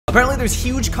Apparently there's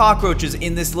huge cockroaches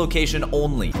in this location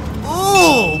only.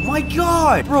 Oh my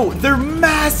god. Bro, they're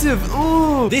massive.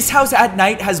 Ooh. This house at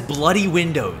night has bloody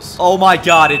windows. Oh my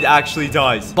god, it actually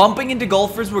does. Bumping into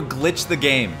golfers will glitch the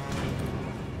game.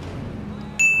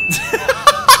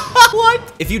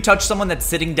 What? If you touch someone that's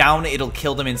sitting down, it'll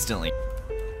kill them instantly.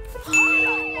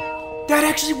 That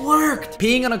actually worked.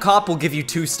 Peeing on a cop will give you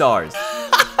 2 stars.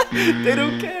 They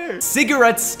don't care.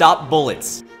 Cigarettes stop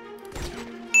bullets.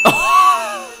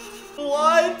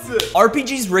 What?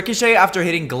 RPGs ricochet after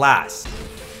hitting glass.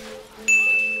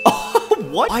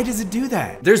 What? Why does it do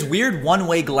that? There's weird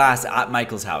one-way glass at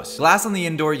Michael's house. Glass on the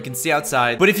indoor, you can see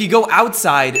outside. But if you go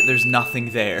outside, there's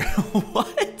nothing there.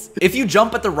 What? If you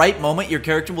jump at the right moment, your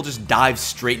character will just dive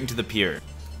straight into the pier.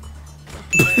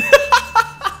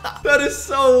 That is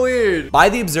so weird. By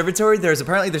the observatory, there's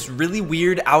apparently this really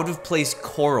weird out-of-place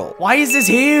coral. Why is this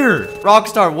here?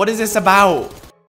 Rockstar, what is this about?